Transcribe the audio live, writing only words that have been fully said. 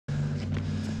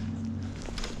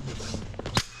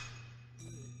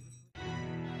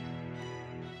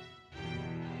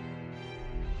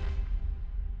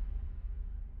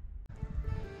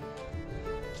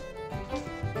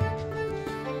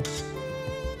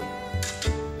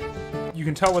You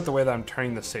can tell with the way that I'm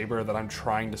turning the saber that I'm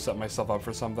trying to set myself up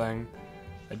for something.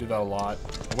 I do that a lot.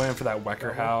 I went in for that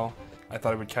Wecker Howl. I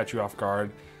thought it would catch you off guard.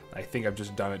 I think I've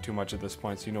just done it too much at this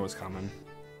point, so you know what's coming.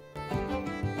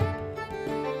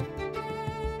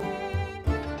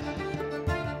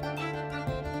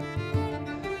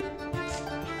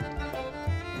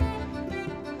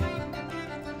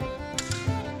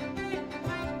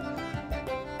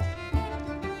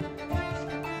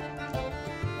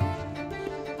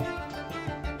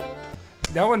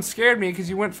 That one scared me because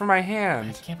you went for my hand.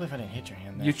 I can't believe I didn't hit your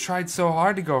hand there. You tried so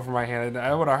hard to go for my hand, and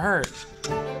that would have hurt.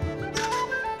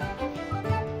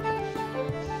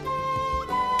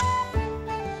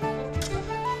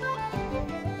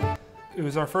 It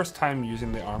was our first time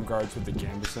using the arm guards with the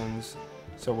gambesons,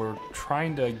 so we're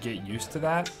trying to get used to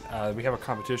that. We have a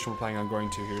competition we're planning on going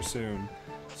to here soon,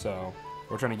 so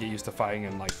we're trying to get used to fighting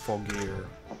in like full gear.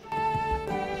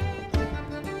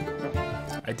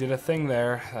 I did a thing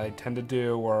there I tend to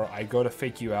do where I go to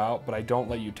fake you out, but I don't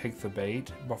let you take the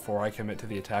bait before I commit to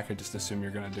the attack. I just assume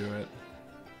you're going to do it.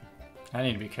 I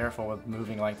need to be careful with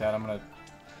moving like that. I'm going to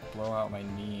blow out my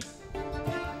knee.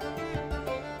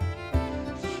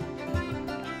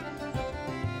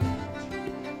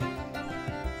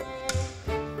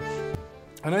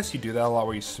 I notice you do that a lot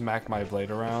where you smack my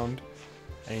blade around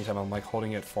anytime I'm like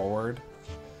holding it forward.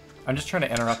 I'm just trying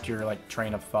to interrupt your like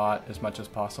train of thought as much as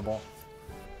possible.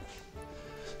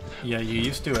 Yeah, you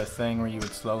used to do a thing where you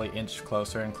would slowly inch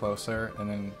closer and closer, and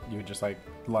then you would just like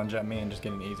lunge at me and just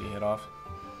get an easy hit off.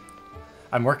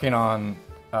 I'm working on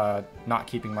not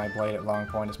keeping my blade at long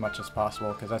point as much as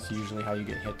possible, because that's usually how you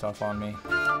get hits off on me.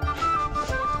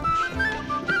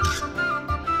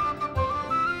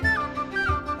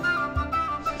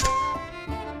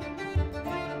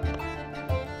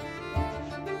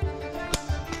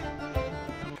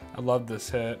 I love this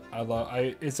hit.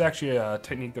 It's actually a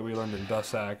technique that we learned in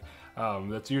Dussac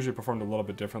that's usually performed a little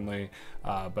bit differently,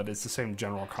 but it's the same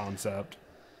general concept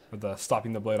with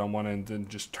stopping the blade on one end and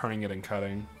just turning it and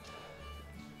cutting.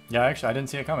 Yeah, actually, I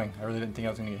didn't see it coming. I really didn't think I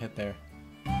was going to get hit there.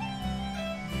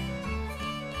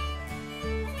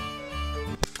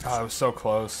 Oh, I was so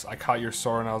close. I caught your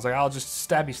sword and I was like, I'll just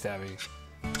stabby.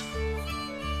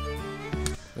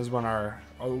 This is when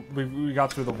we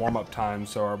got through the warm-up time,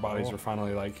 so our bodies were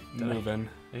finally like moving.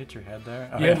 I hit your head there?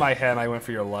 You hit my head and I went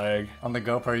for your leg. On the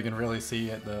GoPro you can really see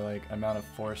the like amount of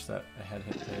force that a head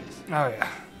hit takes. Oh yeah.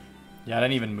 Yeah, I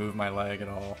didn't even move my leg at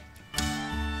all.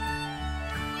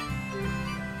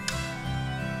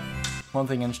 One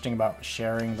thing interesting about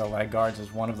sharing the leg guards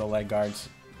is one of the leg guards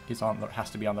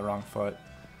has to be on the wrong foot,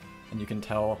 and you can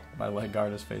tell my leg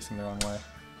guard is facing the wrong way.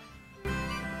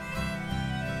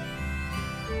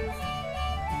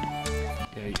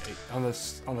 Yeah, on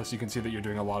this you can see that you're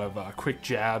doing a lot of quick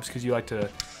jabs because you like to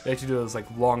do those like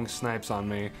long snipes on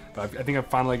me. But I think I've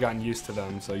finally gotten used to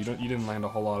them, so you didn't land a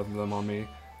whole lot of them on me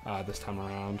this time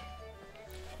around.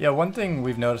 Yeah, one thing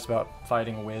we've noticed about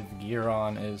fighting with gear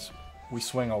on is we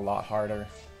swing a lot harder.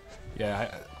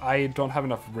 Yeah, I don't have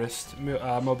enough wrist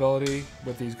mobility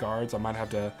with these guards. I might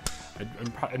have to.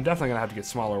 I'm definitely gonna have to get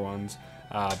smaller ones.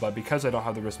 But because I don't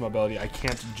have the wrist mobility, I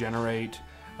can't generate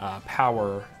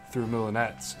power through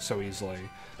moulinettes so easily.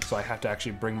 So I have to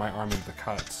actually bring my arm into the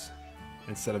cuts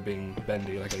instead of being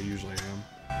bendy like I usually am.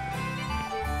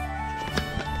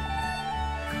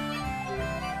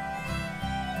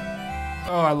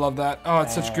 Oh, I love that. Oh,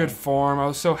 it's such good form. I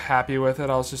was so happy with it.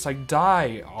 I was just like,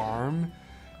 die, arm.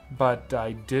 But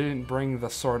I didn't bring the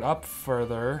sword up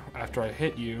further after I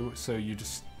hit you, so you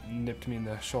just nipped me in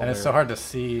the shoulder. And it's so hard to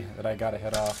see that I got a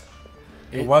hit off.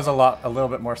 It was a little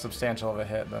bit more substantial of a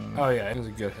hit than... Oh yeah, it was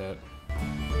a good hit.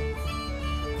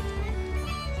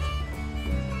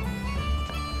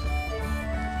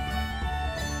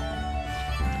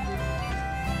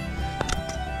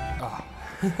 Oh.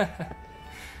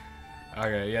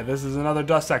 Okay, yeah, this is another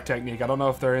Dussac technique. I don't know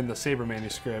if they're in the Sabre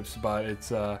manuscripts, but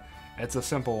it's a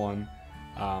simple one.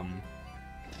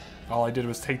 All I did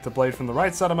was take the blade from the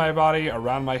right side of my body,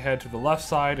 around my head to the left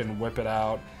side, and whip it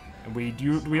out. And we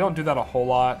don't do that a whole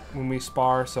lot when we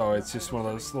spar, so it's just one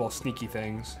of those little sneaky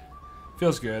things.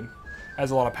 Feels good. Has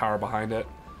a lot of power behind it.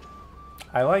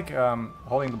 I like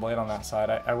holding the blade on that side.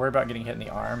 I worry about getting hit in the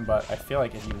arm, but I feel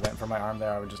like if you went for my arm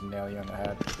there, I would just nail you in the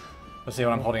head. But see,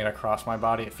 when I'm holding it across my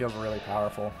body, it feels really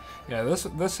powerful. Yeah,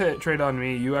 this hit trade on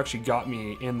me, you actually got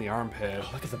me in the armpit. Oh,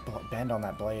 look at the bend on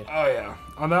that blade. Oh yeah.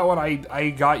 On that one, I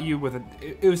got you with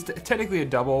it was technically a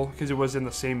double because it was in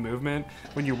the same movement.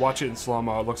 When you watch it in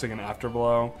slow-mo, it looks like an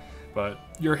afterblow. But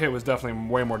your hit was definitely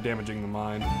way more damaging than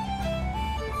mine.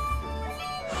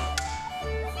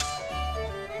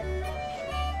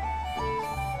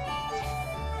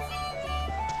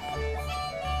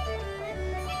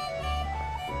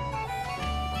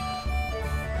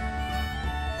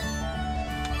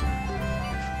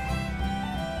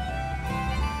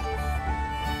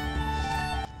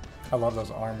 I love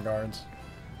those arm guards.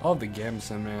 I love the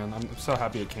gamson, man. I'm so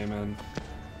happy it came in.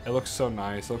 It looks so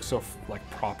nice. It looks so like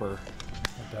proper.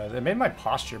 It does. It made my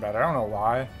posture better. I don't know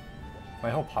why. My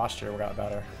whole posture got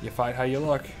better. You fight how you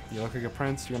look. You look like a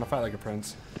prince. You're gonna fight like a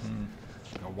prince.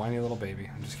 Like a whiny little baby.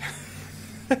 I'm just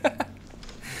kidding.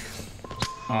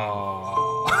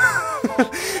 Oh.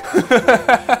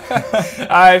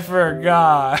 I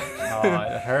forgot. Oh,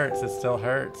 it hurts. It still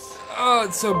hurts. Oh,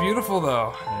 it's so beautiful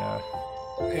though. Yeah.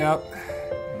 Yep.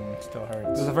 It still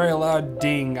hurts. There's a very loud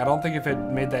ding. I don't think if it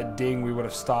made that ding, we would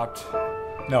have stopped.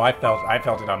 No, I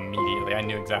felt it immediately. I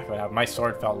knew exactly what happened. My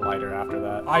sword felt lighter after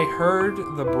that. I heard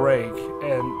the break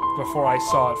and before I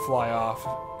saw it fly off.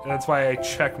 And that's why I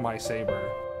check my saber.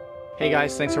 Hey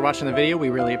guys, thanks for watching the video. We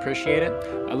really appreciate it.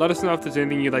 Let us know if there's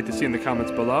anything you'd like to see in the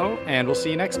comments below. And we'll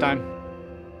see you next time.